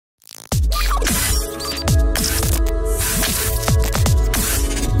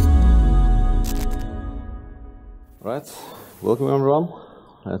Right, welcome everyone.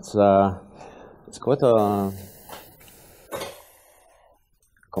 It's quite a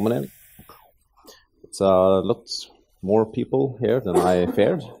coming in. It's a lot more people here than I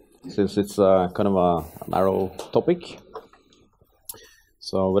feared, since it's kind of a narrow topic.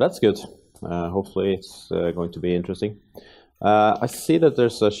 So, but that's good. Hopefully, it's going to be interesting. I see that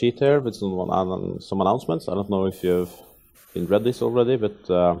there's a sheet here with some announcements. I don't know if you've read this already, but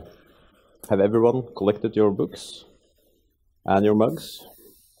have everyone collected your books and your mugs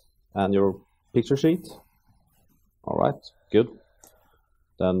and your picture sheet? All right, good.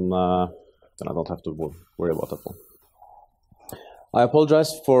 Then I don't have to worry about that one. I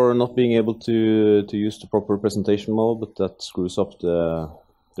apologize for not being able to use the proper presentation mode, but that screws up the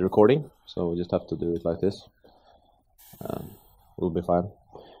recording, so we just have to do it like this. We'll be fine.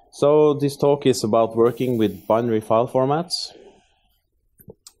 So this talk is about working with binary file formats.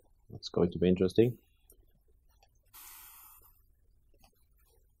 It's going to be interesting.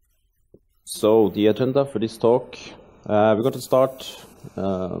 So the agenda for this talk, we're going to start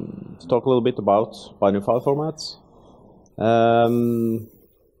to talk a little bit about binary file formats,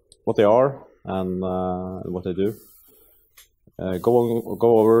 what they are and what they do.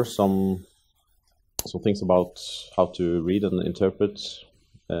 Go over some things about how to read and interpret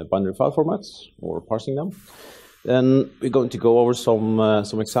binary file formats or parsing them. Then we're going to go over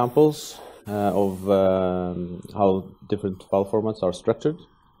some examples of how different file formats are structured.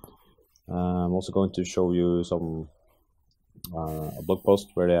 I'm also going to show you a blog post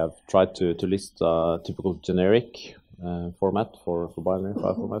where they have tried to list a typical generic format for binary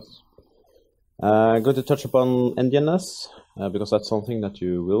file formats. I'm going to touch upon NDNS because that's something that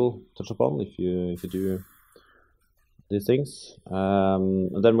you will touch upon if you do these things.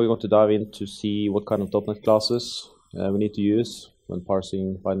 And then we're going to dive in to see what kind of .NET classes we need to use when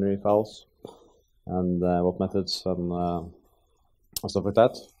parsing binary files, and what methods and stuff like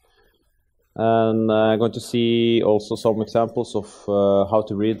that. And I'm going to see also some examples of how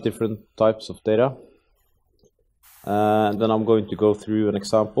to read different types of data. And then I'm going to go through an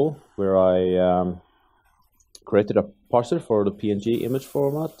example where I created a parser for the PNG image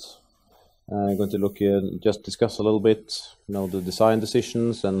format. I'm going to just discuss a little bit, the design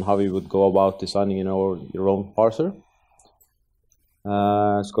decisions and how you would go about designing, your own parser.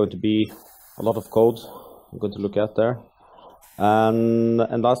 It's going to be a lot of code I'm going to look at there.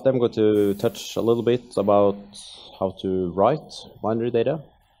 And lastly, I'm going to touch a little bit about how to write binary data.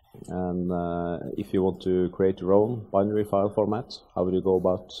 And if you want to create your own binary file format, how would you go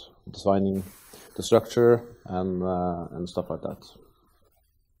about designing the structure and stuff like that.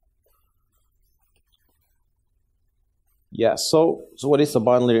 Yeah, so what is a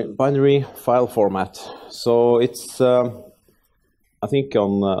binary file format? So it's, I think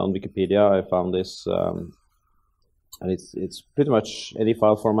on Wikipedia I found this, and it's pretty much any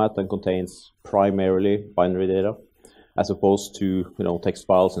file format that contains primarily binary data, as opposed to text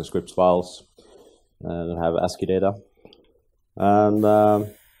files and script files that have ASCII data. And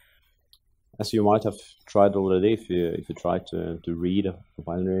as you might have tried already, if you try to read a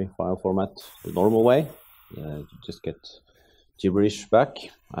binary file format the normal way, you just get gibberish back.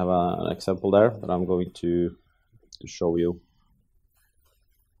 I have an example there that I'm going to show you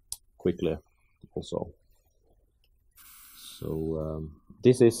quickly also. So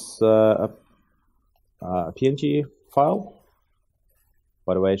this is a PNG file.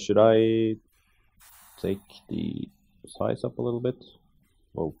 By the way, should I take the size up a little bit?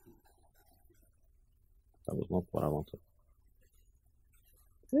 Oh, that was not what I wanted.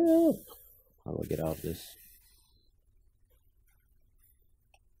 Yeah. How do I get out of this?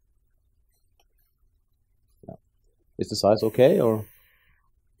 Yeah. Is the size okay, or?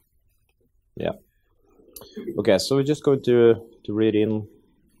 Yeah. Okay, so we're just going to read in.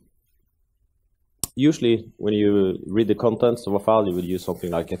 Usually, when you read the contents of a file, you would use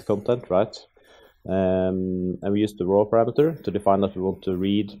something like getContent, right? And we use the raw parameter to define that we want to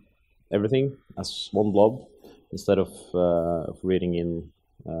read everything as one blob instead of reading in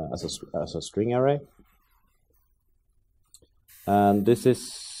as a string array. And this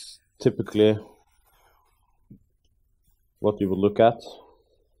is typically what we would look at.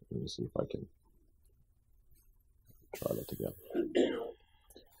 Let me see if I can try that again.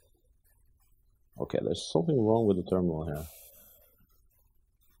 Okay, there's something wrong with the terminal here.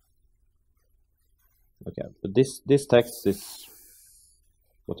 Okay, but this text is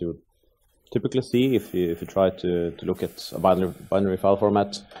what you would typically see if you try to look at a binary file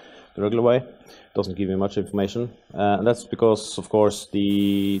format the regular way. It doesn't give you much information, and that's because, of course,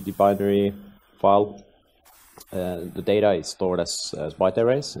 the binary file, the data is stored as byte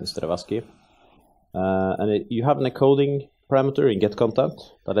arrays instead of ASCII. And you have an encoding parameter in getContent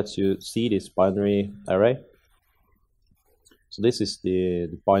that lets you see this binary array. So this is the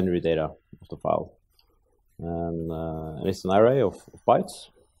binary data of the file. And it's an array of bytes.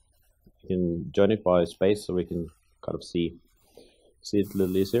 You can join it by space so we can kind of see it a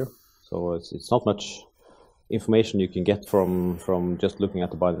little easier. So it's not much information you can get from just looking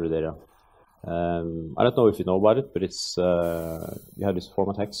at the binary data. I don't know if you know about it, but it's you have this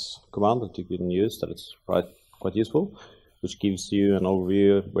format hex command that you can use that is quite useful, which gives you an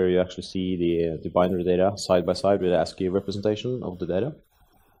overview where you actually see the binary data side by side with the ASCII representation of the data.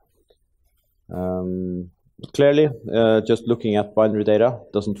 Clearly, just looking at binary data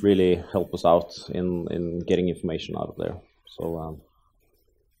doesn't really help us out in getting information out of there. So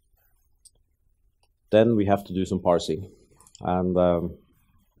then we have to do some parsing. And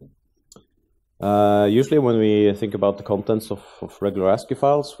usually when we think about the contents of regular ASCII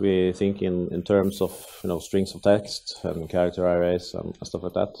files, we think in terms of strings of text and character arrays and stuff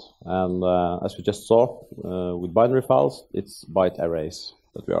like that. And as we just saw with binary files, it's byte arrays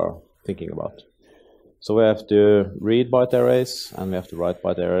that we are thinking about. So we have to read byte arrays and we have to write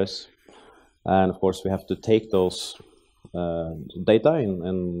byte arrays. And of course we have to take those data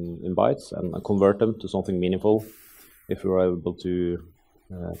in bytes and convert them to something meaningful if we are able to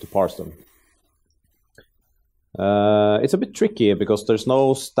parse them. It's a bit tricky because there's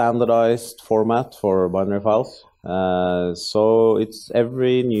no standardized format for binary files. So it's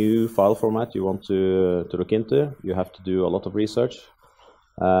every new file format you want to look into, you have to do a lot of research.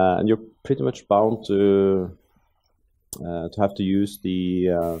 And you're pretty much bound to have to use the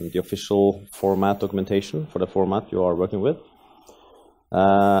official format documentation for the format you are working with.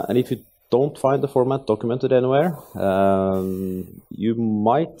 And if you don't find the format documented anywhere, you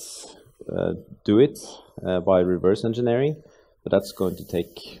might do it by reverse engineering, but that's going to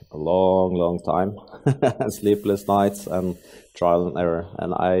take a long time, sleepless nights and trial and error.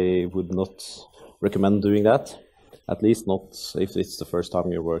 And I would not recommend doing that. At least not if it's the first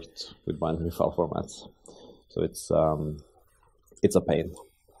time you worked with binary file formats. So it's a pain.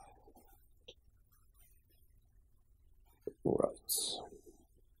 All right.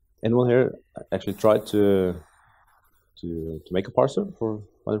 Anyone here actually tried to make a parser for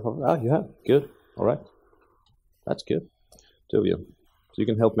binary file? Ah, you have. Good. All right. That's good. Two of you. So you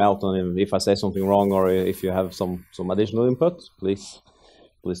can help me out on if I say something wrong or if you have some additional input. Please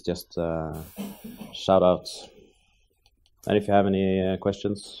just shout out. And if you have any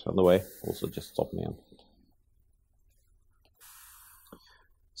questions on the way, also just stop me.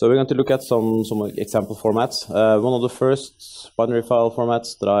 So we're going to look at some example formats. One of the first binary file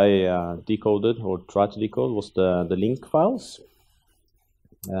formats that I decoded or tried to decode was the link files.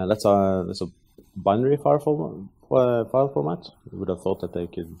 That's a binary file format. You would have thought that they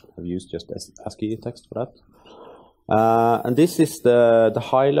could have used just ASCII text for that. And this is the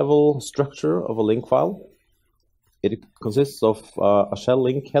high-level structure of a link file. It consists of a shell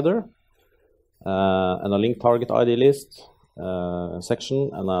link header and a link target ID list section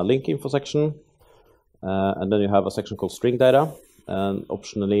and a link info section. And then you have a section called string data and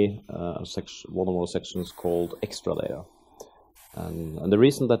optionally one or more sections called extra data. And the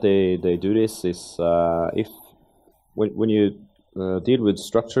reason that they do this is when you deal with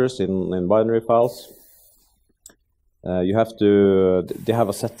structures in binary files, you have to, they have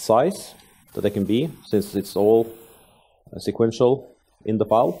a set size that they can be, since it's all sequential in the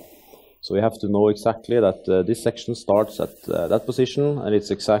file. So we have to know exactly that this section starts at that position and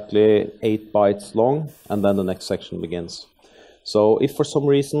it's exactly 8 bytes long, and then the next section begins. So if for some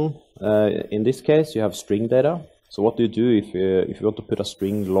reason, in this case, you have string data, so what do you do if you want to put a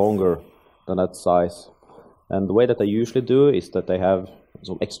string longer than that size? And the way that they usually do is that they have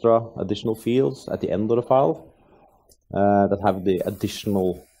some extra additional fields at the end of the file that have the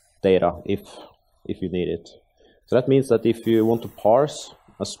additional data if you need it. So that means that if you want to parse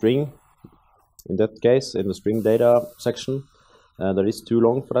a string, in that case, in the string data section, that is too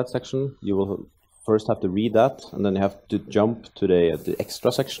long for that section, you will first have to read that, and then you have to jump to the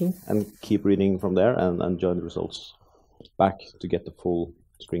extra section and keep reading from there and join the results back to get the full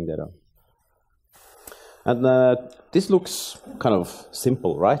string data. And this looks kind of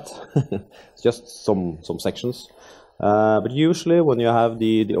simple, right? It's just some sections. But usually when you have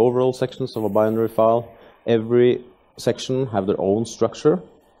the overall sections of a binary file, every section have their own structure.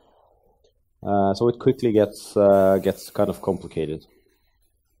 So it quickly gets kind of complicated.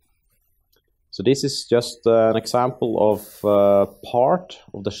 So this is just an example of part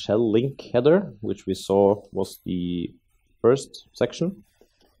of the shell link header, which we saw was the first section.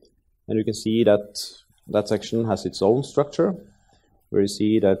 And you can see that that section has its own structure. where you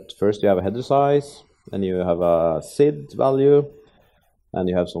see that first you have a header size, and you have a SID value, and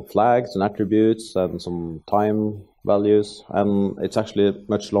you have some flags and attributes and some time values, and it's actually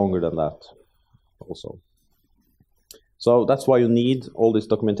much longer than that also. So that's why you need all this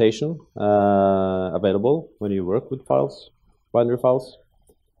documentation available when you work with files, binary files,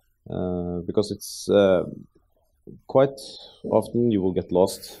 because it's quite often you will get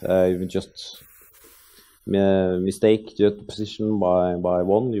lost. If you just mistake the position by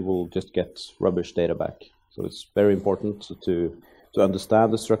one, you will just get rubbish data back. So it's very important to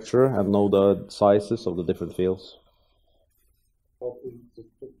understand the structure and know the sizes of the different fields. How is the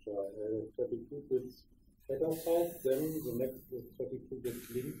structure? 32 bits header size, then the next is 32 bits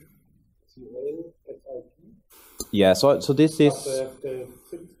link, CL, SIP. Yeah, so this is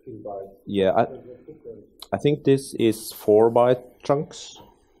 16 bytes. Yeah, I think this is 4-byte chunks,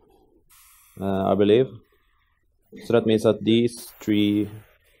 I believe. So that means that these 3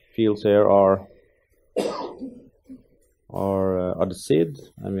 fields here are the SID,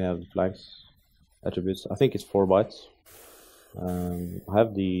 and we have the flags attributes. I think it's 4 bytes. I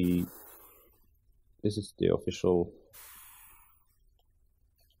have this is the official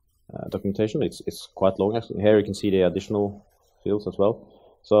documentation. It's quite long actually. Here you can see the additional fields as well.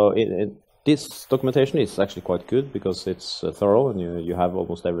 So this documentation is actually quite good because it's thorough, and you have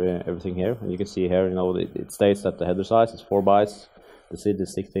almost everything here. And you can see here, it states that the header size is 4 bytes, the SID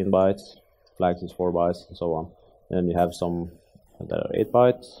is 16 bytes, flags is 4 bytes, and so on. And you have some that are 8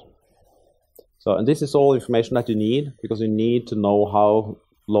 bytes. So, and this is all information that you need because you need to know how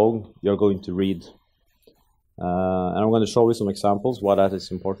long you're going to read. And I'm going to show you some examples why that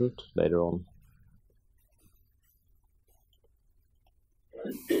is important later on.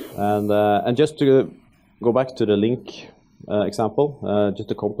 And just to go back to the link example, just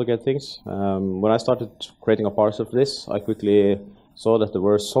to complicate things, when I started creating a parser for this, I quickly saw that there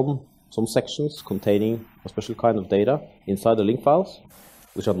were some sections containing a special kind of data inside the link files,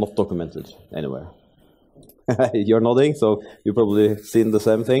 which are not documented anywhere. You're nodding, so you've probably seen the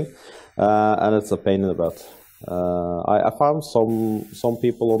same thing, and it's a pain in the butt. I found some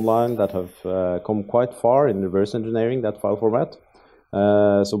people online that have come quite far in reverse engineering that file format.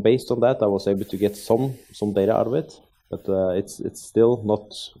 So based on that, I was able to get some data out of it, but it's still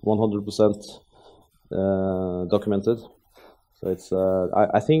not 100% documented. So it's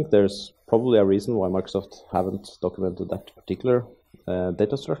I think there's probably a reason why Microsoft haven't documented that particular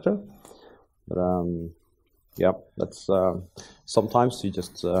data structure. But yeah, that's sometimes you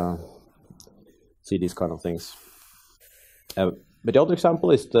just see these kind of things. But the other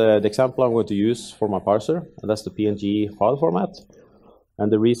example is the example I'm going to use for my parser, and that's the PNG file format.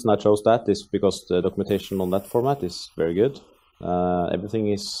 And the reason I chose that is because the documentation on that format is very good. Everything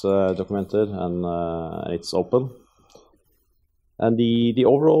is documented, and it's open. And the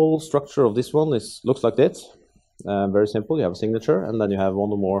overall structure of this one looks like this. Very simple. You have a signature, and then you have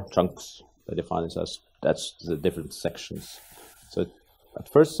one or more chunks that define it as that's the different sections. So at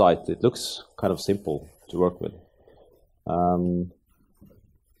first sight, it looks kind of simple to work with. And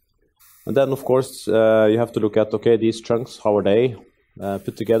then, of course, you have to look at, okay, these chunks, how are they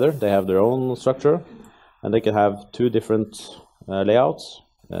put together? They have their own structure, and they can have 2 different layouts.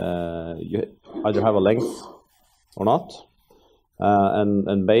 You either have a length or not.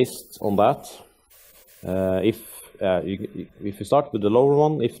 And based on that, if you start with the lower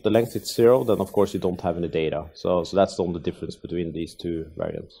one, if the length is 0, then of course you don't have any data. So that's the only difference between these 2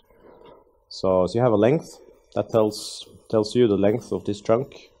 variants. So you have a length that tells you the length of this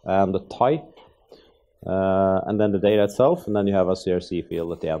chunk and the type, and then the data itself, and then you have a CRC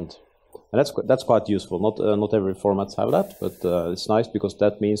field at the end. And that's quite useful. Not every formats have that, but it's nice because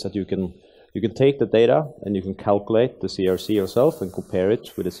that means that you can take the data and you can calculate the CRC yourself and compare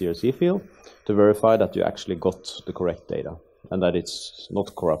it with the CRC field to verify that you actually got the correct data and that it's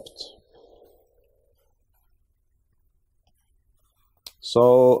not corrupt.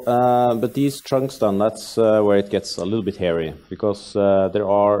 So, but these chunks then, that's where it gets a little bit hairy, because there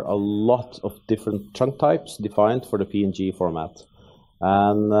are a lot of different chunk types defined for the PNG format.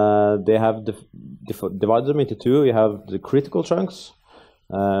 And they have divided them into 2. You have the critical chunks,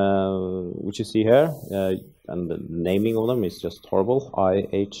 which you see here, and the naming of them is just horrible,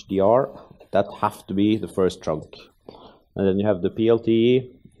 IHDR. That have to be the first chunk. And then you have the PLTE,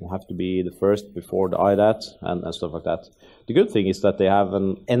 you have to be the first before the IDAT, and stuff like that. The good thing is that they have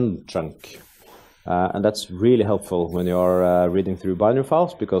an end chunk, and that's really helpful when you are reading through binary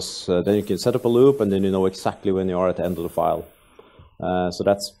files, because then you can set up a loop and then you know exactly when you are at the end of the file. So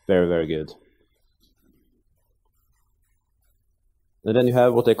that's very, very good. And then you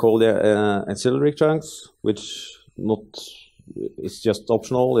have what they call the ancillary chunks, which not it's just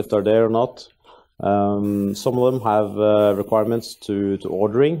optional if they're there or not. Some of them have requirements to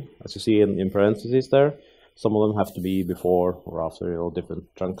ordering, as you see in parentheses there. Some of them have to be before or after all different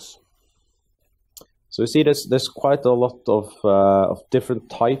chunks. So you see there's quite a lot of different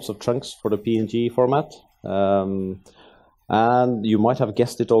types of chunks for the PNG format. And you might have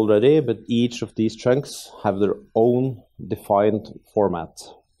guessed it already, but each of these chunks have their own defined format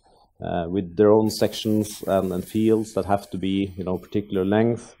with their own sections and fields that have to be, particular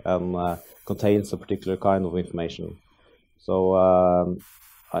length and contains a particular kind of information. So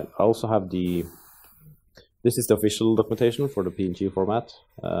I also have this is the official documentation for the PNG format.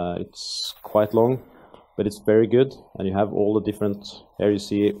 It's quite long, but it's very good, and you have all the different, here you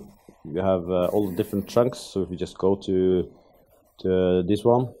see you have all the different chunks. So if you just go to this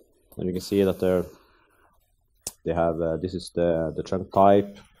one, and you can see that they have this is the chunk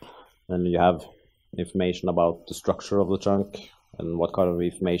type, and you have information about the structure of the chunk and what kind of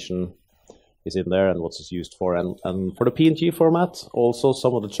information is in there and what it's used for. And for the PNG format, also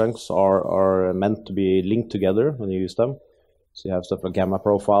some of the chunks are meant to be linked together when you use them. So you have stuff like gamma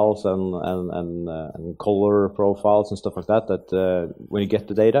profiles and color profiles and stuff like that. That when you get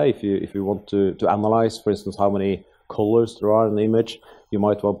the data, if you want to analyze, for instance, how many colors there are in the image, you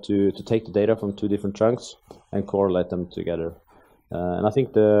might want to take the data from two different chunks and correlate them together. And I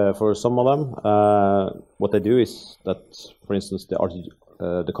think for some of them, what they do is that, for instance,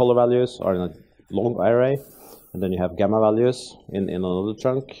 the color values are in a long array, and then you have gamma values in another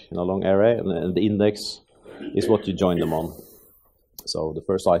chunk in a long array, and the index is what you join them on. So the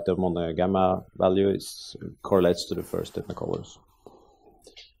first item on the gamma value correlates to the first in the colors.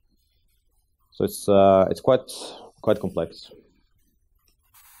 So it's quite complex.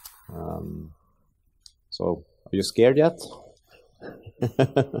 So are you scared yet?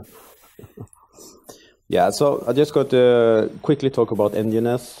 Yeah, so I'm just going to quickly talk about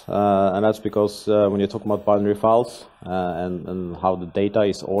endianness, and that's because when you talk about binary files and how the data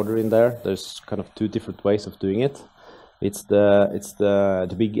is ordered in there, there's kind of two different ways of doing it. It's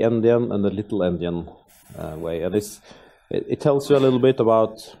the big endian and the little endian way, and it tells you a little bit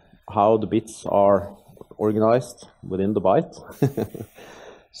about how the bits are organized within the byte.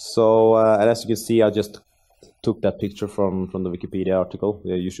 So, and as you can see, I just took that picture from the Wikipedia article.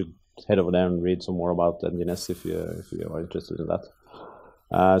 Yeah, you should head over there and read some more about endianness if you are interested in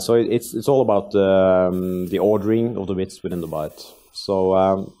that. So it's all about the ordering of the bits within the byte.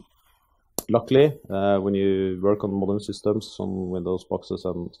 So luckily, when you work on modern systems, on Windows boxes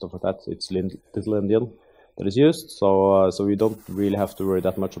and stuff like that, it's little endian that is used. So we don't really have to worry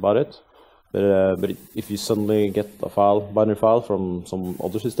that much about it. But if you suddenly get a binary file from some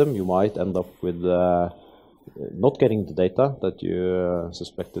other system, you might end up with not getting the data that you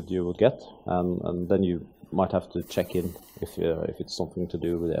suspected you would get, and then you might have to check in if it's something to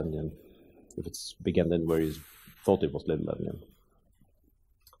do with the endian, if it's big endian where you thought it was little endian.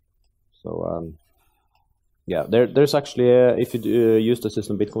 So yeah, there's actually if you use the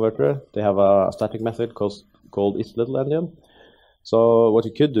system bit converter, they have a static method called isLittleEndian. So what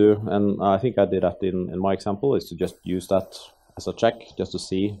you could do, and I think I did that in my example, is to just use that as a check, just to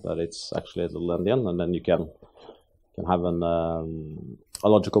see that it's actually a little endian, and then you can have a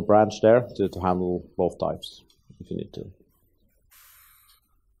logical branch there to handle both types if you need to.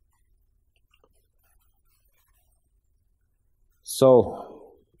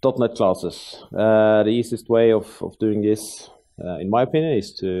 So .NET classes. The easiest way of doing this, in my opinion,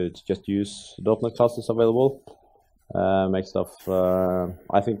 is to just use .NET classes available. Make stuff,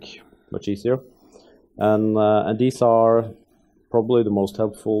 I think, much easier. And these are probably the most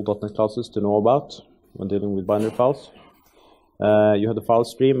helpful .NET classes to know about when dealing with binary files. You have the file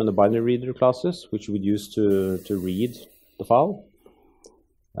stream and the binary reader classes, which you would use to read the file.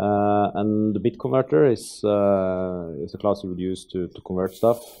 And the bit converter is a class you would use to convert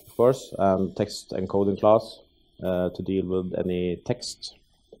stuff, of course, and text encoding class to deal with any text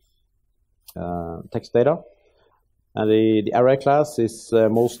data. And the array class is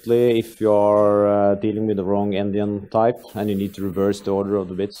mostly if you are dealing with the wrong endian type and you need to reverse the order of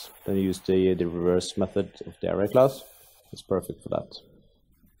the bits, then you use the reverse method of the array class. It's perfect for that.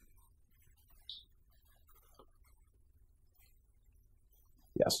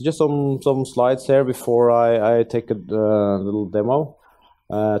 Yeah, so just some slides here before I take a little demo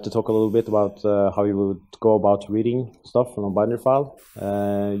to talk a little bit about how you would go about reading stuff from a binary file.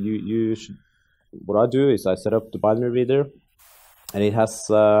 You should. What I do is I set up the binary reader, and it has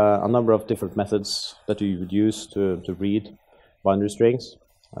a number of different methods that you would use to read binary strings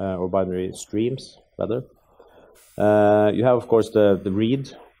or binary streams rather. You have, of course, the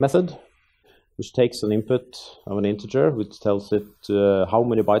read method, which takes an input of an integer, which tells it how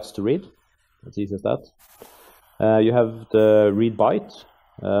many bytes to read. As easy as that. You have the read byte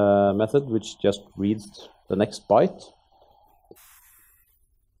method, which just reads the next byte.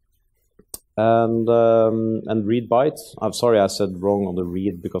 And read bytes. I'm sorry, I said wrong on the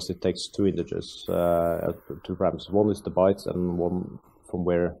read because it takes two integers, two parameters. One is the bytes and one from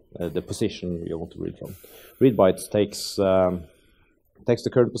where the position you want to read from. Read bytes takes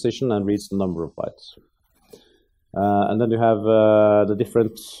the current position and reads the number of bytes. And then you have the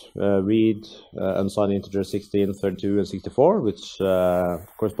different read unsigned integers 16, 32, and 64, which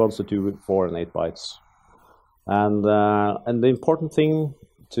corresponds to 2, 4, and 8 bytes. And the important thing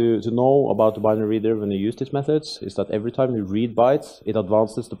to know about the binary reader when you use these methods is that every time you read bytes, it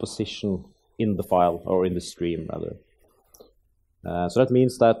advances the position in the file, or in the stream rather. So that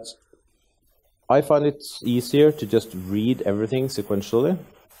means that I find it easier to just read everything sequentially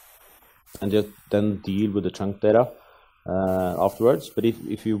and just then deal with the chunk data afterwards. But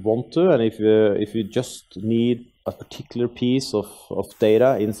if you want to, and if you just need a particular piece of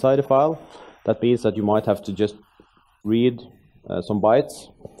data inside a file, that means that you might have to just read some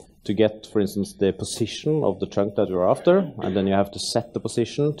bytes to get, for instance, the position of the chunk that you're after, and then you have to set the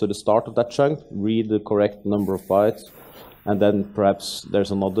position to the start of that chunk, read the correct number of bytes, and then perhaps there's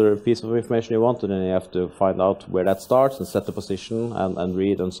another piece of information you want, and then you have to find out where that starts and set the position and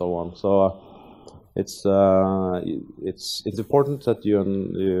read and so on. So it's important that you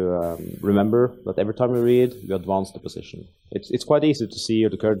remember that every time you read, you advance the position. It's quite easy to see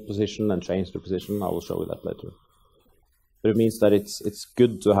the current position and change the position. I will show you that later. But it means that it's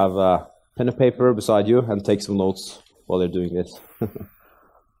good to have a pen and paper beside you and take some notes while you're doing this.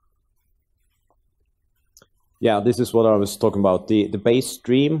 Yeah, this is what I was talking about. The base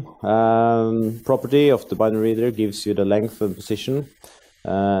stream property of the binary reader gives you the length and position.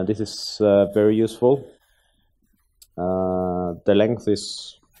 This is very useful. The length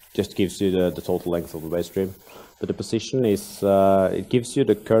just gives you the total length of the base stream. But the position is, it gives you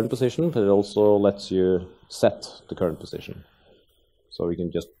the current position, but it also lets you set the current position. So you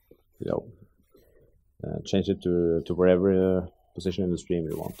can just, change it to wherever position in the stream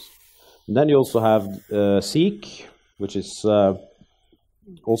you want. And then you also have seek, which is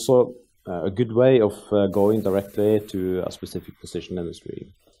also a good way of going directly to a specific position in the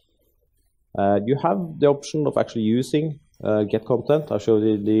stream. You have the option of actually using get content. I'll show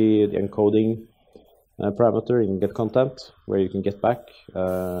you the encoding parameter in get content, where you can get back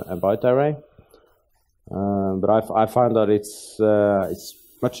a byte array. But I find that it's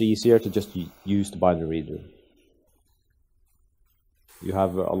much easier to just use the binary reader. You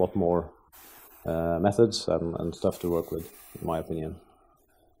have a lot more methods and stuff to work with, in my opinion.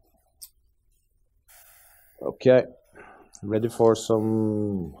 Okay, ready for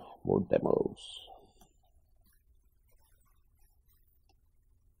some more demos.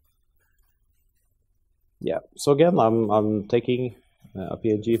 Yeah, so again, I'm taking a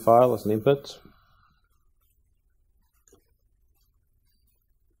PNG file as an input,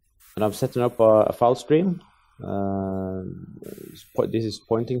 and I'm setting up a file stream. This is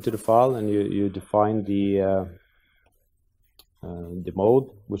pointing to the file, and you define the mode,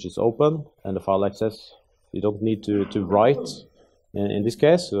 which is open, and the file access. You don't need to write in this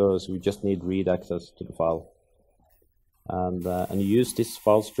case, so we just need read access to the file, and you use this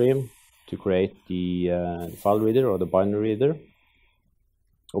file stream to create the file reader or the binary reader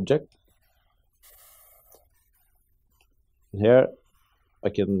object. And here I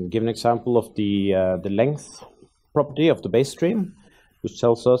can give an example of the length property of the base stream, which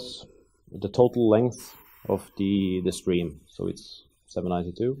tells us the total length of the stream. So it's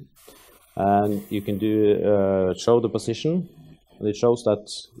 792, and you can do show the position, and it shows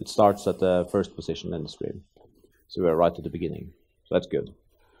that it starts at the first position in the stream. So we're right at the beginning. So that's good.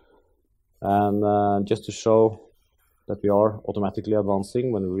 And just to show that we are automatically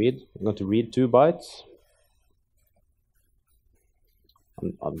advancing when we read, I'm going to read 2 bytes.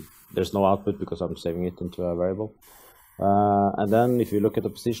 There's no output because I'm saving it into a variable. And then if you look at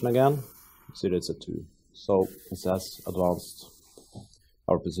the position again, you see that it's a 2. So it has advanced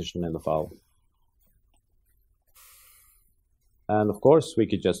our position in the file. And of course, we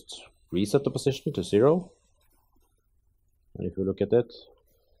could just reset the position to 0. And if you look at it,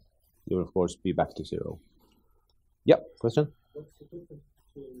 you will of course be back to 0. Yeah, question? What's the difference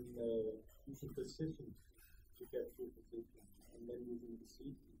between using position to get to a position and then using the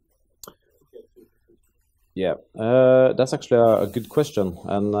seek to get to a position? Yeah, that's actually a good question,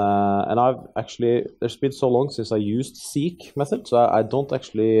 and I've actually, there's been so long since I used seek method, so I don't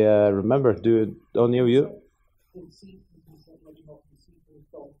actually remember. Do any of you? In seek, you can set maybe not the seek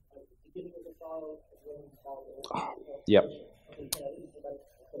install Yep.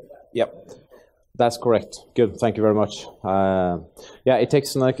 Yep. That's correct. Good. Thank you very much. Yeah, it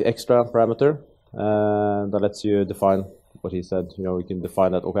takes an extra parameter that lets you define what he said. You know, we can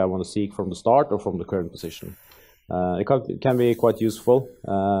define that. Okay, I want to seek from the start or from the current position. It can be quite useful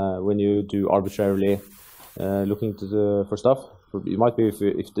when you do arbitrarily looking for stuff. It might be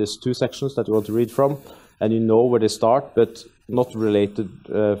if there's two sections that you want to read from, and you know where they start, but not related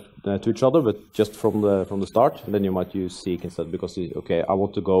to each other, but just from the start. Then you might use seek instead, because okay, I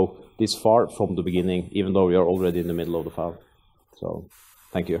want to go this far from the beginning, even though we are already in the middle of the file. So,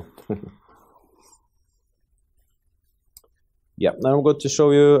 thank you. Yeah, now I'm going to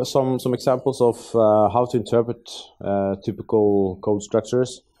show you some examples of how to interpret typical code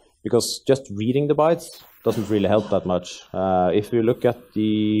structures, because just reading the bytes doesn't really help that much. If you look at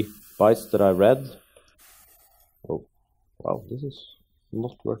the bytes that I read, oh, wow, this is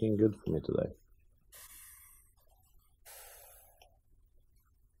not working good for me today.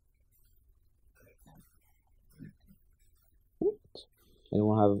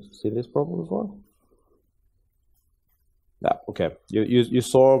 Anyone have seen this problem before? Yeah, okay. You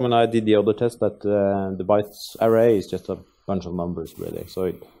saw when I did the other test that the bytes array is just a bunch of numbers, really. So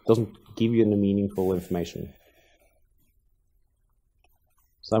it doesn't give you any meaningful information.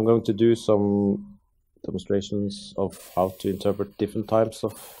 So I'm going to do some demonstrations of how to interpret different types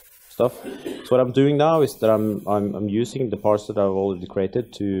of stuff. So what I'm doing now is that I'm using the parser that I've already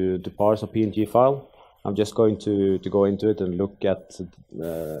created to parse a PNG file. I'm just going to go into it and look at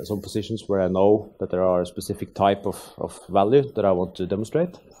some positions where I know that there are a specific type of value that I want to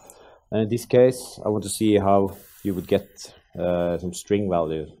demonstrate. And in this case, I want to see how you would get some string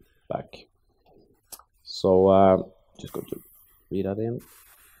value back. So just going to read that in.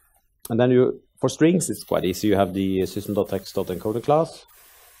 And then for strings, it's quite easy. You have the system.text.encoder class,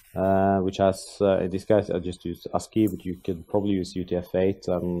 which has, in this case, I just used ASCII, but you could probably use UTF-8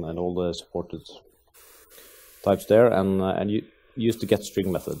 and all the supported types there, and you use the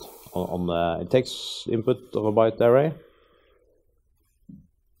getString method. It takes input of a byte array,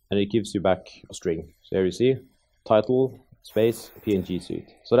 and it gives you back a string. So here you see title space PNG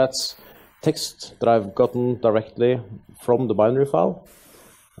suite. So that's text that I've gotten directly from the binary file,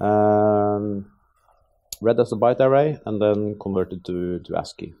 read as a byte array, and then converted to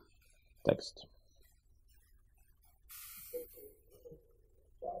ASCII text.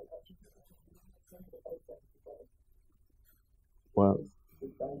 Well,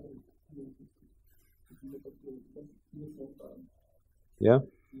 yeah,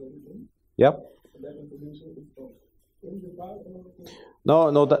 yeah.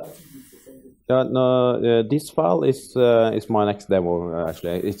 No, this file is my next demo.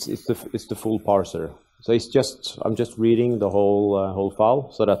 Actually, it's the full parser. So I'm just reading the whole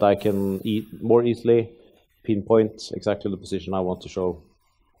file so that I can more easily pinpoint exactly the position I want to show.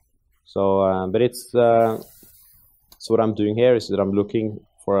 So, but it's. So what I'm doing here is that I'm looking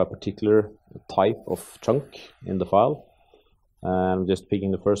for a particular type of chunk in the file. I'm just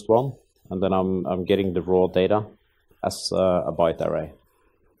picking the first one, and then I'm getting the raw data as a byte array.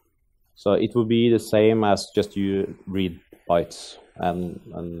 So it will be the same as just you read bytes and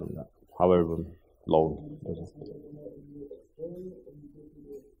however long.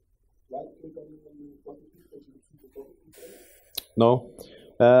 No.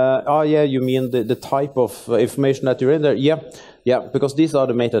 Oh yeah, you mean the type of information that you're in there? Yeah, because these are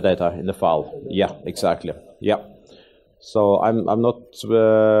the metadata in the file. Yeah, exactly. Yeah. So I'm not.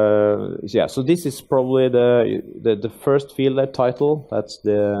 Yeah. So this is probably the first field, that title. That's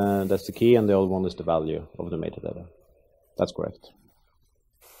the key, and the other one is the value of the metadata. That's correct.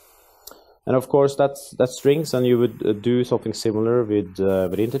 And of course that's strings, and you would do something similar with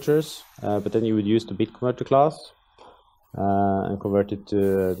integers, but then you would use the bit converter class. And convert it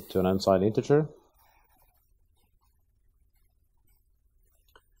to an unsigned integer.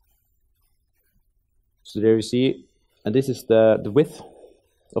 So there you see, and this is the width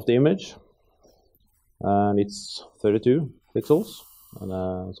of the image, and it's 32 pixels,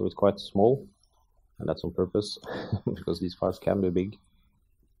 and so it's quite small, and that's on purpose because these files can be big.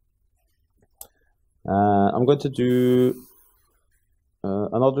 I'm going to do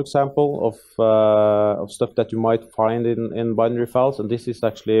another example of stuff that you might find in binary files, and this is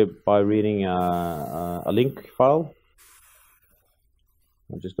actually by reading a link file.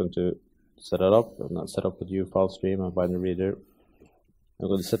 I'm just going to set it up, and set up a new file stream, a binary reader. I'm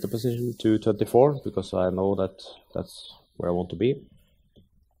going to set the position to 24 because I know that that's where I want to be.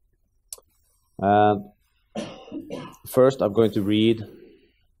 And first I'm going to read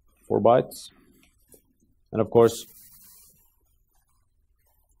 4 bytes, and of course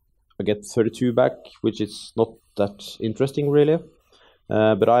I get 32 back, which is not that interesting really.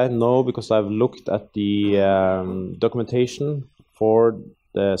 But I know, because I've looked at the documentation for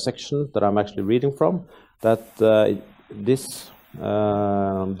the section that I'm actually reading from, that these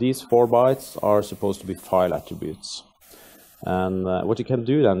 4 bytes are supposed to be file attributes. And what you can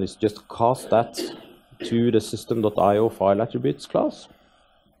do then is just cast that to the system.io file attributes class.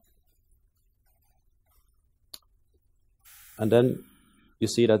 And then you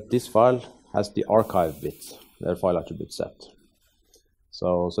see that this file has the archive bit, their file attribute set.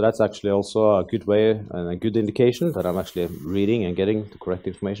 So that's actually also a good way and a good indication that I'm actually reading and getting the correct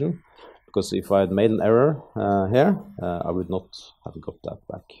information. Because if I had made an error here, I would not have got that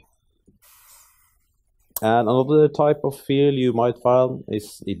back. And another type of field you might find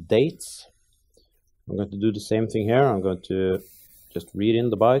is the dates. I'm going to do the same thing here. I'm going to just read in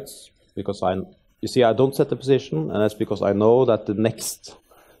the bytes, because you see I don't set the position, and that's because I know that the next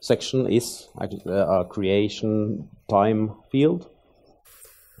section is actually a creation time field.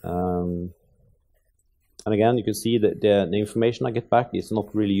 And again, you can see that the information I get back is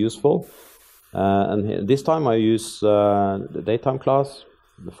not really useful. And this time I use the datetime class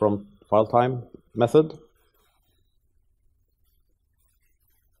from file time method.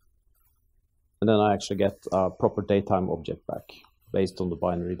 And then I actually get a proper datetime object back based on the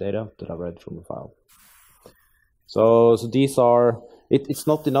binary data that I read from the file. So these are, it's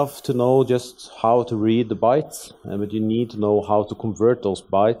not enough to know just how to read the bytes, but you need to know how to convert those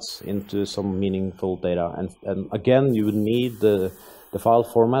bytes into some meaningful data. And again, you would need the file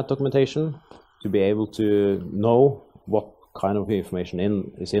format documentation to be able to know what kind of information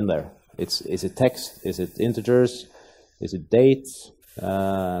is in there. Is it text? Is it integers? Is it dates?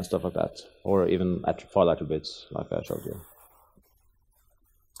 Stuff like that, or even file attributes, like I showed you.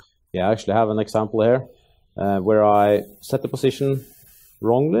 Yeah, I actually have an example here where I set the position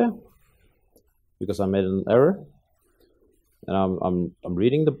wrongly because I made an error, and I'm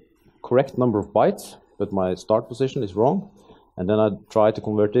reading the correct number of bytes, but my start position is wrong, and then I try to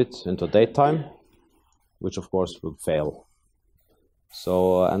convert it into date time, which of course would fail.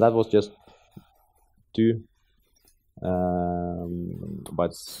 So and that was just 2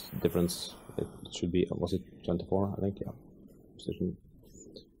 bytes difference. It should be, was it 24? I think, yeah.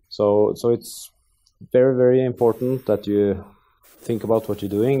 So it's very, very important that you think about what you're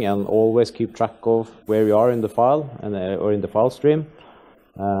doing and always keep track of where you are in the file and or in the file stream.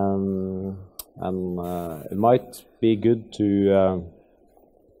 It might be good to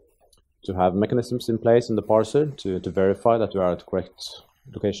have mechanisms in place in the parser to verify that you are at the correct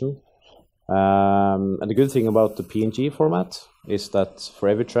location. And the good thing about the PNG format is that for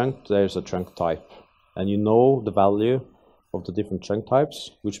every chunk there's a chunk type, and you know the value of the different chunk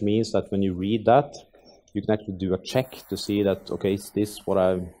types, which means that when you read that, you can actually do a check to see that, okay, is this what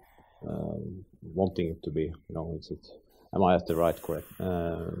I'm wanting it to be? You know, am I at the right correct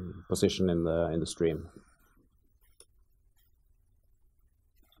position in the stream?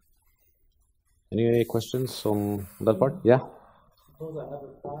 Any questions on that part? Yeah. Suppose I have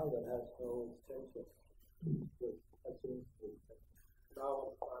a file that has no extension. Now I want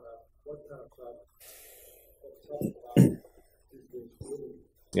to find out what kind of file is this.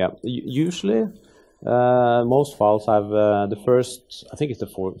 Yeah, usually most files have the first, I think it's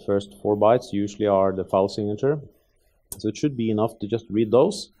the first 4 bytes usually are the file signature. So it should be enough to just read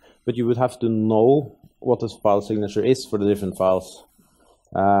those, but you would have to know what the file signature is for the different files.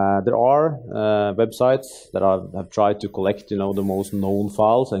 There are websites that have tried to collect, the most known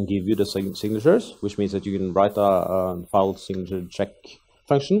files and give you the signatures, which means that you can write a file signature check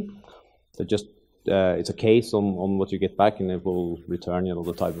function. So just it's a case on what you get back, and it will return,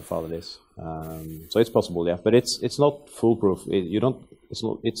 the type of file it is. So it's possible, yeah, but it's not foolproof.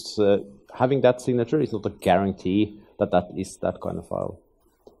 Having that signature is not a guarantee that is that kind of file.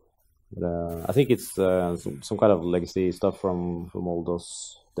 But, I think it's some kind of legacy stuff from all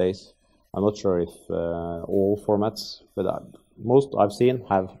those days. I'm not sure if all formats, but most I've seen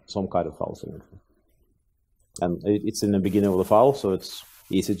have some kind of file signature. And it's in the beginning of the file, so it's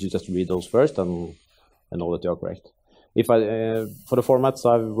easy to just read those first and know that they are correct. If for the formats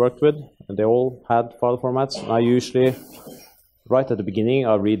I've worked with, they all had file formats. I usually, right at the beginning,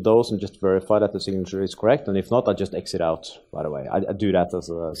 I read those and just verify that the signature is correct, and if not, I just exit out right away. I do that as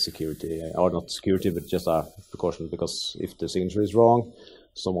a security, or not security, but just a precaution, because if the signature is wrong,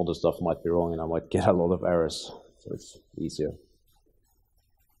 some other stuff might be wrong, and I might get a lot of errors, so it's easier.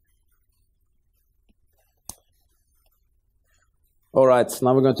 All right, so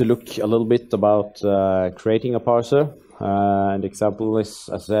now we're going to look a little bit about creating a parser. And the example is,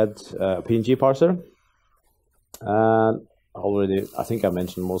 as I said, a PNG parser. I think I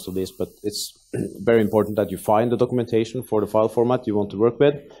mentioned most of this, but it's very important that you find the documentation for the file format you want to work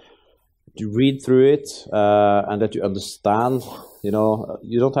with. You read through it and that you understand. You know,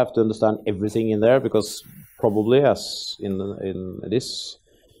 you don't have to understand everything in there, because probably, as in this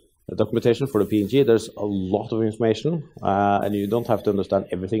documentation for the PNG, there's a lot of information, and you don't have to understand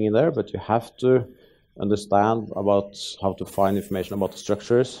everything in there, but you have to understand about how to find information about the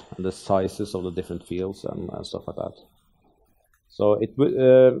structures and the sizes of the different fields and stuff like that. So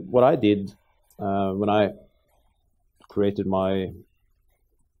what I did when I created my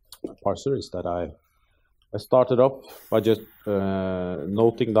parser is that I started up by just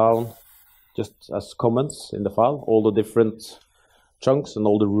noting down, just as comments in the file, all the different chunks and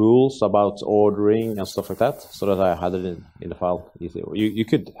all the rules about ordering and stuff like that, so that I had it in the file easy. You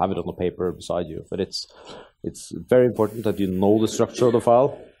could have it on a paper beside you, but it's very important that you know the structure of the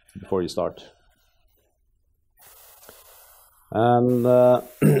file before you start. And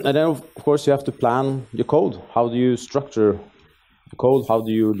then of course you have to plan your code. How do you structure the code? How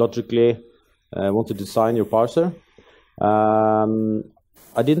do you logically want to design your parser?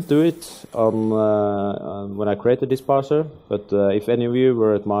 I didn't do it on when I created this parser, but if any of you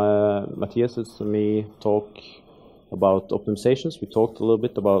were at Matthias's and me talk about optimizations, we talked a little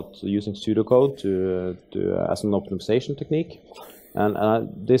bit about using pseudocode as an optimization technique, and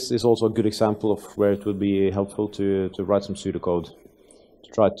this is also a good example of where it would be helpful to write some pseudocode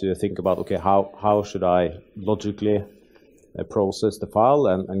to try to think about, okay, how should I logically process the file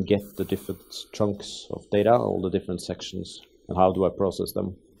and get the different chunks of data, all the different sections. And how do I process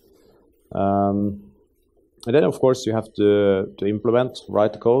them? And then, of course, you have to implement,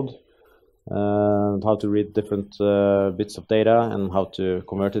 write the code, how to read different bits of data and how to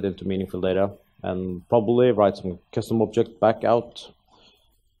convert it into meaningful data, and probably write some custom object back out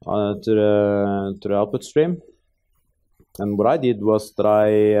to the output stream. And what I did was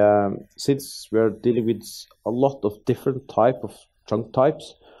that since we're dealing with a lot of different type of chunk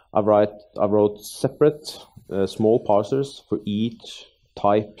types, I wrote separate small parsers for each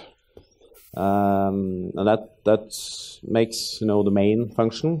type, and that makes the main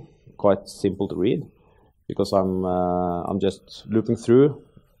function quite simple to read, because I'm just looping through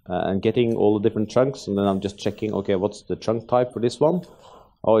and getting all the different chunks, and then I'm just checking, okay, what's the chunk type for this one?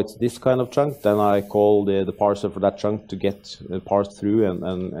 Oh, it's this kind of chunk. Then I call the parser for that chunk to get parsed through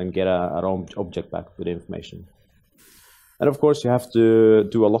and get an object back with the information. And of course, you have to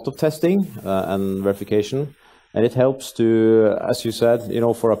do a lot of testing and verification. And it helps to, as you said,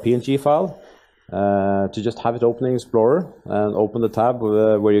 for a PNG file, to just have it open in Explorer and open the tab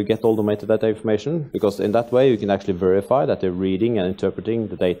where you get all the metadata information, because in that way you can actually verify that they're reading and interpreting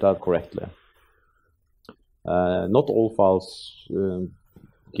the data correctly. Not all files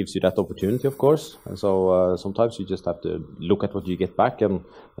gives you that opportunity, of course. And so sometimes you just have to look at what you get back and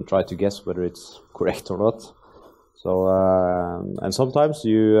try to guess whether it's correct or not. So and sometimes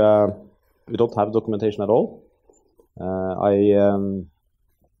you don't have documentation at all.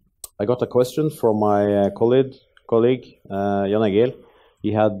 I got a question from my colleague Jan Egil.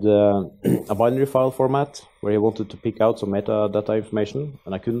 He had a binary file format where he wanted to pick out some metadata information,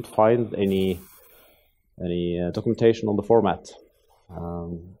 and I couldn't find any documentation on the format.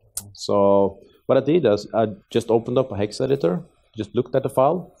 So what I did is I just opened up a hex editor, just looked at the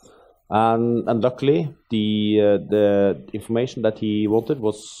file, and luckily the information that he wanted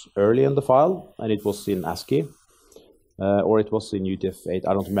was early in the file, and it was in ASCII. Or it was in UTF-8,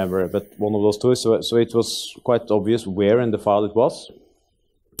 I don't remember, but one of those two. So it was quite obvious where in the file it was.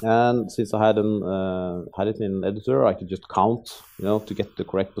 And since I had it in an editor, I could just count, to get the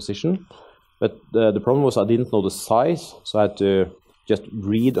correct position. But the problem was I didn't know the size, so I had to just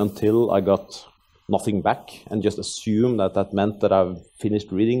read until I got nothing back and just assume that meant that I've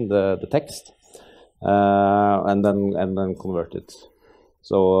finished reading the text, and then convert it.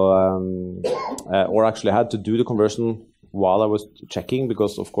 So, or actually I had to do the conversion while I was checking,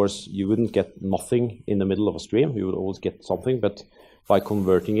 because of course you wouldn't get nothing in the middle of a stream, you would always get something, but by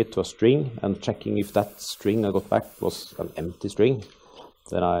converting it to a string and checking if that string I got back was an empty string,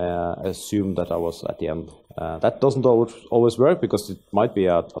 then I assumed that I was at the end. That doesn't always work, because it might be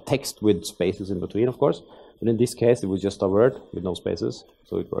a text with spaces in between, of course, but in this case it was just a word with no spaces,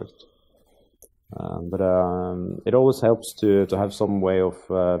 so it worked. But it always helps to have some way of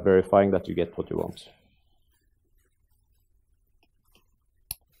verifying that you get what you want.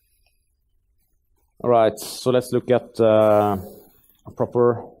 All right, so let's look at a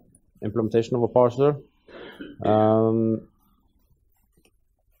proper implementation of a parser.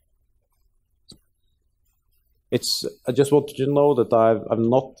 I just want you to know that I've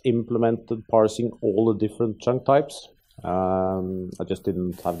not implemented parsing all the different chunk types. I just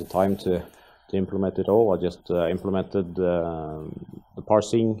didn't have the time to implement it all. I just implemented the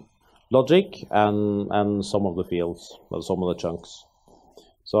parsing logic and some of the fields, well, some of the chunks.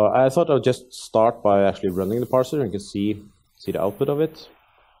 So I thought I'd just start by actually running the parser, and you can see the output of it.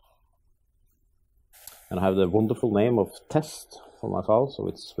 And I have the wonderful name of test for my file, so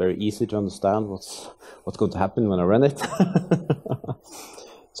it's very easy to understand what's going to happen when I run it.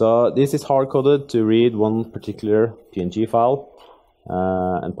 So this is hard-coded to read one particular PNG file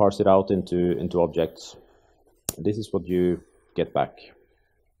and parse it out into objects. This is what you get back.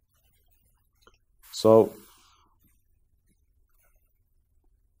 So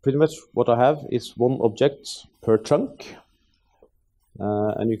pretty much what I have is one object per chunk.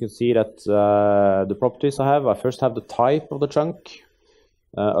 And you can see that the properties I first have the type of the chunk,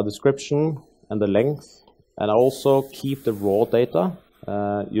 a description, and the length. And I also keep the raw data.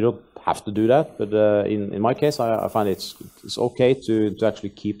 You don't have to do that, but in my case, I find it's okay to actually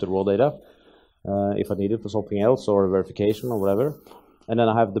keep the raw data if I need it for something else or verification or whatever. And then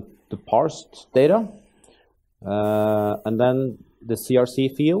I have the parsed data, and then the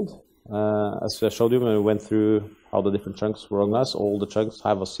CRC field. As I showed you when we went through how the different chunks were organized, all the chunks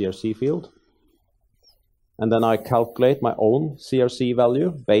have a CRC field. And then I calculate my own CRC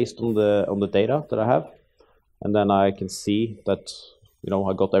value based on the data that I have. And then I can see that, you know,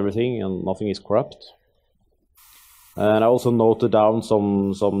 I got everything and nothing is corrupt. And I also noted down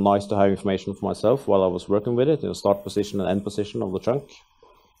some nice to have information for myself while I was working with it, you know, start position and end position of the chunk.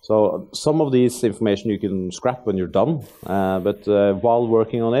 So some of these information you can scrap when you're done, but while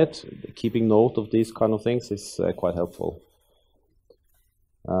working on it, keeping note of these kind of things is quite helpful.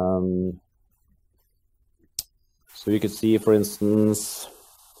 So you can see, for instance,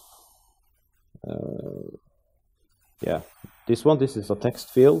 yeah, this is a text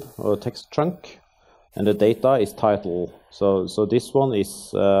field or a text chunk, and the data is title. So this one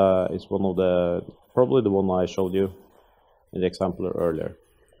is one of probably the one I showed you in the example earlier.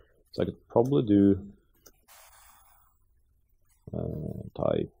 So I could probably do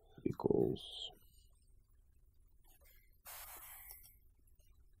type equals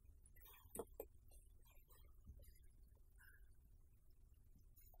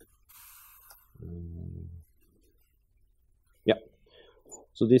yeah.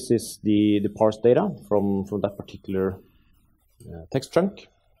 So this is the parsed data from that particular text chunk.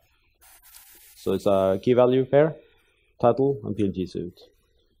 So it's a key value pair, title, and PNG suit.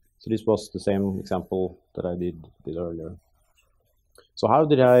 So this was the same example that I did earlier. So how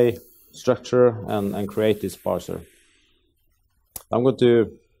did I structure and create this parser? I'm going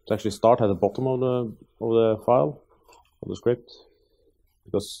to actually start at the bottom of the file, of the script,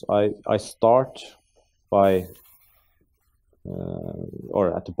 because I start by,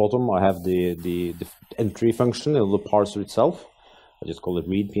 or at the bottom I have the entry function of the parser itself. I just call it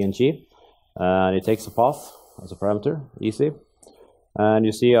read PNG, and it takes a path as a parameter, easy. And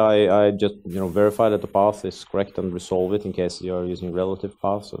you see, I just verify that the path is correct and resolve it in case you are using relative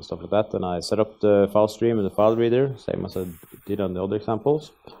paths and stuff like that. And I set up the file stream in the file reader, same as I did on the other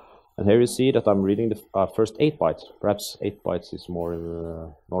examples. And here you see that I'm reading the first 8 bytes. Perhaps 8 bytes is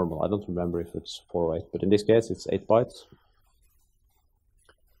more normal. I don't remember if it's 4 or 8, but in this case it's 8 bytes.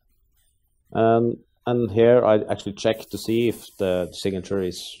 And here I actually check to see if the signature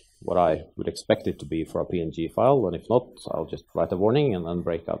is what I would expect it to be for a PNG file, and if not, I'll just write a warning and then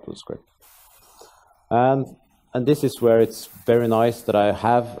break out the script. And this is where it's very nice that I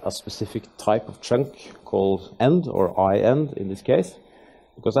have a specific type of chunk called end, or IEnd in this case,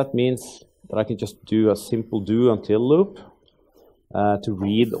 because that means that I can just do a simple do until loop to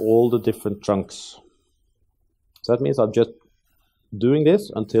read all the different chunks. So that means I'm just doing this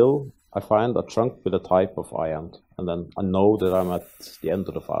until I find a chunk with a type of IEnd, and then I know that I'm at the end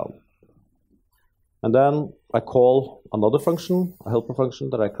of the file. And then I call another function, a helper function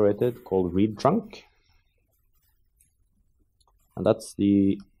that I created called readChunk. And that's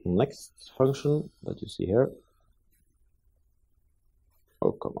the next function that you see here.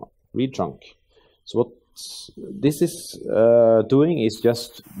 Oh, come on, readChunk. So what this is doing is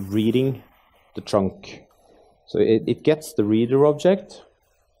just reading the chunk. So it gets the reader object,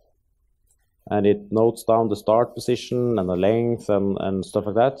 and it notes down the start position and the length and stuff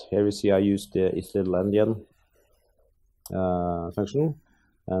like that. Here you see I use the isLittle function,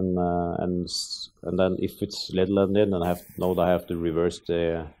 and then if it's little endian, then I have to reverse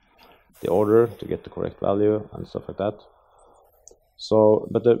the order to get the correct value and stuff like that. So,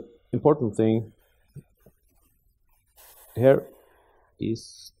 but the important thing here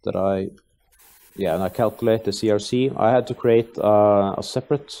is that I calculate the CRC. I had to create a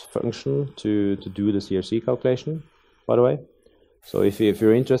separate function to do the CRC calculation by the way. So if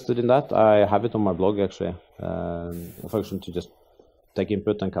you're interested in that, I have it on my blog actually, a function to just take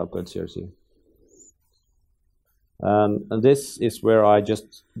input and calculate CRC. And this is where I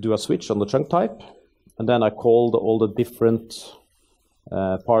just do a switch on the chunk type, and then I call all the different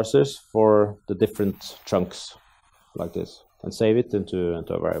parsers for the different chunks, like this, and save it into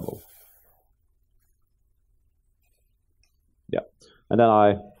a variable. Yeah, and then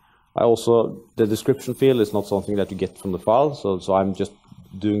I also, the description field is not something that you get from the file, so I'm just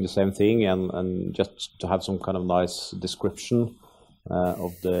doing the same thing and just to have some kind of nice description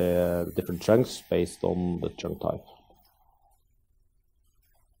of the different chunks based on the chunk type.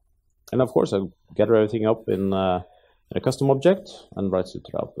 And of course, I gather everything up in a custom object and write it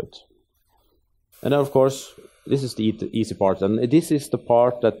to the output. And then of course, this is the easy part, and this is the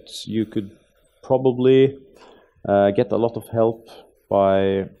part that you could probably get a lot of help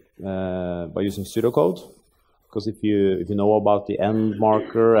by using pseudocode, because if you know about the end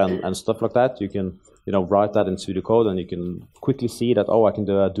marker and stuff like that, you can write that in pseudocode, and you can quickly see that, oh, I can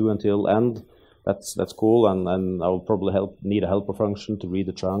do until end. That's cool, and I will probably need a helper function to read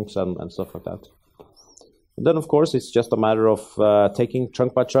the chunks and stuff like that. And then of course it's just a matter of taking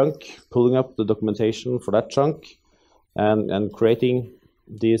chunk by chunk, pulling up the documentation for that chunk, and creating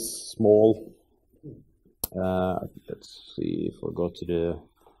these small. Let's see if we go to the.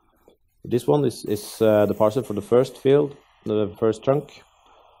 This one is the parser for the first field, the first chunk.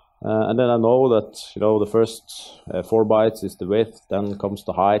 And then I know that the first 4 bytes is the width, then comes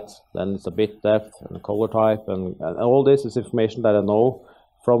the height, then it's a bit depth and the color type, and all this is information that I know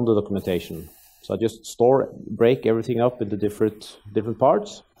from the documentation. So I just break everything up into different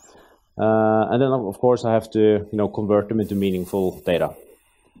parts, and then of course I have to convert them into meaningful data.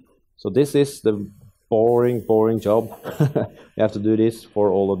 So this is the boring job. You have to do this for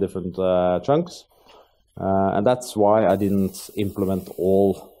all the different chunks, and that's why I didn't implement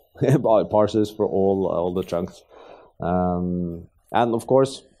all parsers for all the chunks. And of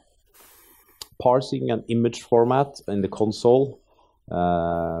course, parsing an image format in the console,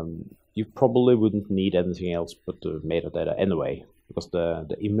 you probably wouldn't need anything else but the metadata anyway, because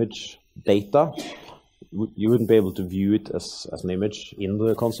the image data, you wouldn't be able to view it as an image in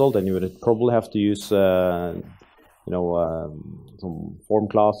the console. Then you would probably have to use some form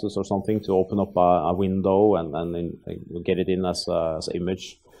classes or something to open up a window and get it in as an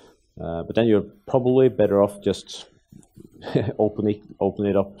image. But then you're probably better off just open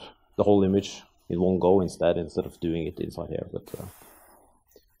it up, the whole image in one go instead of doing it inside here. But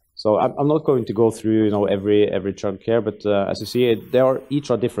so I'm not going to go through every chunk here, but as you see, each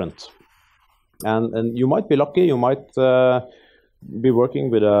are different, and you might be lucky. You might be working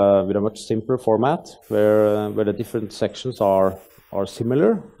with a much simpler format where the different sections are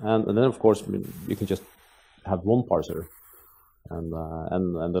similar, and then of course you can just have one parser. And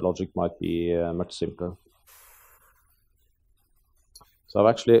the logic might be much simpler. So I've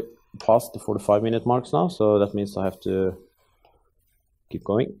actually passed the 45-minute marks now, so that means I have to keep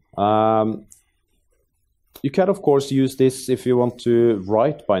going. You can of course use this if you want to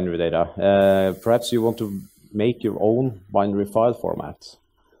write binary data. Perhaps you want to make your own binary file format,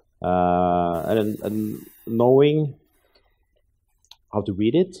 and knowing how to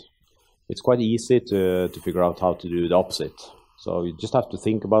read it, it's quite easy to figure out how to do the opposite. So you just have to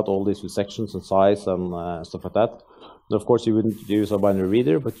think about all this with sections and size and stuff like that. And of course, you wouldn't use a binary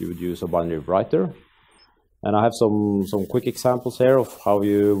reader, but you would use a binary writer. And I have some quick examples here of how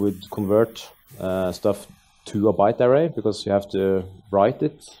you would convert stuff to a byte array, because you have to write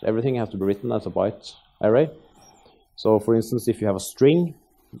it. Everything has to be written as a byte array. So for instance, if you have a string,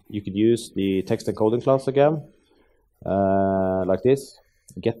 you could use the text encoding class again, like this,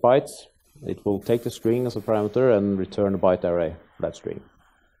 get bytes. It will take the string as a parameter and return a byte array for that string.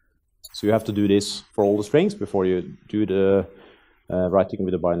 So you have to do this for all the strings before you do the writing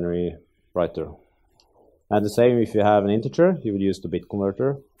with a binary writer. And the same if you have an integer, you would use the bit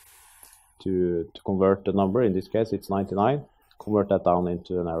converter to convert the number. In this case, it's 99. Convert that down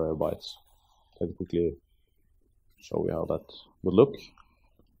into an array of bytes. So I can quickly show you how that would look.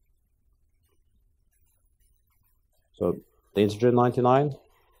 So the integer 99.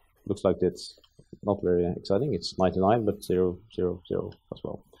 Looks like it's not very exciting. It's 99, but 0, 0, 0 as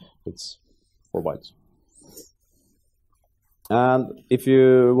well. It's 4 bytes. And if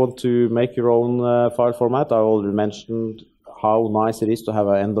you want to make your own file format, I already mentioned how nice it is to have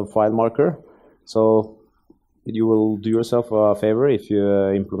an end of file marker. So you will do yourself a favor if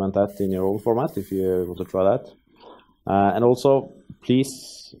you implement that in your own format, if you want to try that. And also,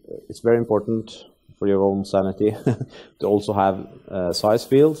 please, it's very important for your own sanity to also have a size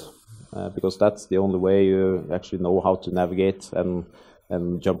field because that's the only way you actually know how to navigate and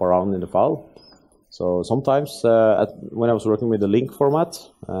jump around in the file. So sometimes when I was working with the link format,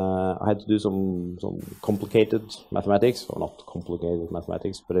 I had to do some complicated mathematics, or not complicated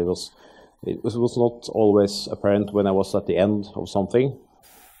mathematics, but it was not always apparent when I was at the end of something.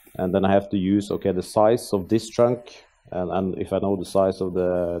 And then I have to use, okay, the size of this chunk, and if I know the size of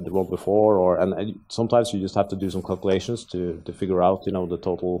the one before, and sometimes you just have to do some calculations to figure out, you know, the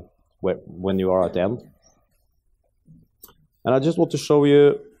total when you are at the end. And I just want to show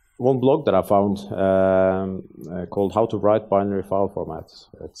you one blog that I found called "How to Write Binary File Formats."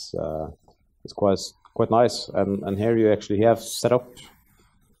 It's quite nice, and here you actually have set up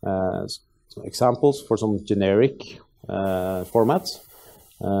some examples for some generic formats.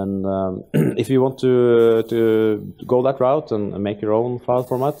 And if you want to go that route and make your own file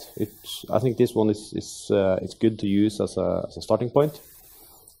format, I think this one it's good to use as a starting point.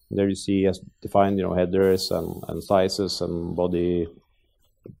 There you see as defined, you know, headers and sizes and body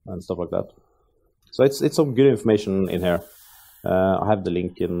and stuff like that. So it's some good information in here. I have the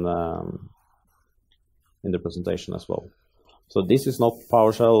link in the presentation as well. So this is not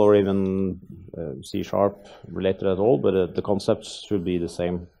PowerShell or even C# related at all, but the concepts should be the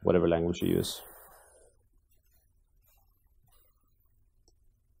same, whatever language you use.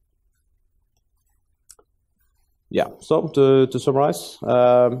 Yeah, so to summarize,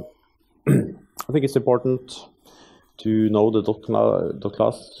 I think it's important to know the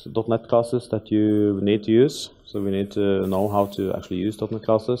 .NET classes that you need to use. So we need to know how to actually use .NET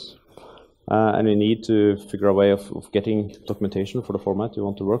classes. And we need to figure a way of getting documentation for the format you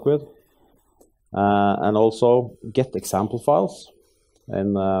want to work with. And also get example files.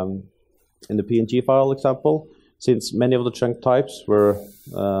 And in the PNG file example, since many of the chunk types were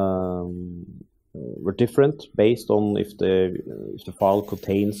different based on if the file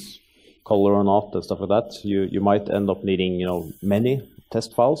contains color or not and stuff like that, you might end up needing, you know, many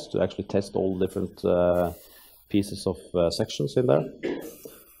test files to actually test all different pieces of sections in there.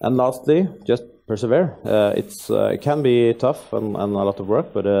 And lastly, just persevere. It can be tough and a lot of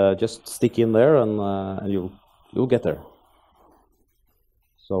work, but just stick in there and you'll get there.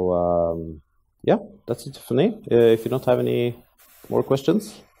 So yeah, that's it for me. If you don't have any more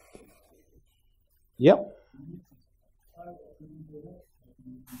questions, yeah.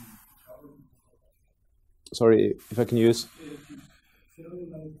 Sorry, if I can use.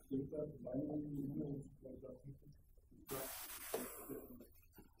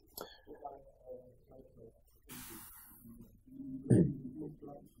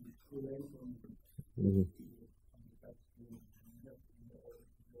 Mm-hmm.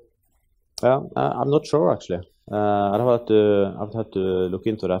 I'm not sure actually. I'd have to look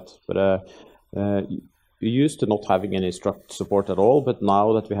into that. But we used to not having any struct support at all, but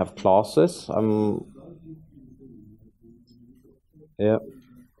now that we have classes, yeah.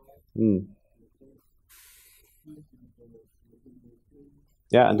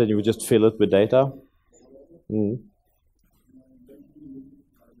 Yeah, and then you would just fill it with data.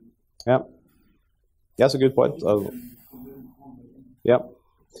 Yeah, that's a good point. Yeah,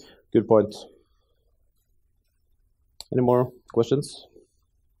 good point. Any more questions?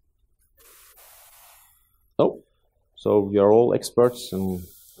 No? So you're all experts in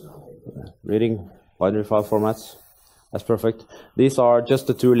reading binary file formats. That's perfect. These are just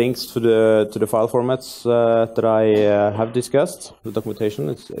the two links to the file formats that I have discussed. The documentation,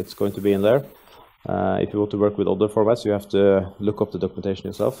 it's going to be in there. If you want to work with other formats, you have to look up the documentation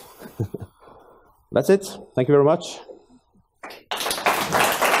yourself. That's it. Thank you very much.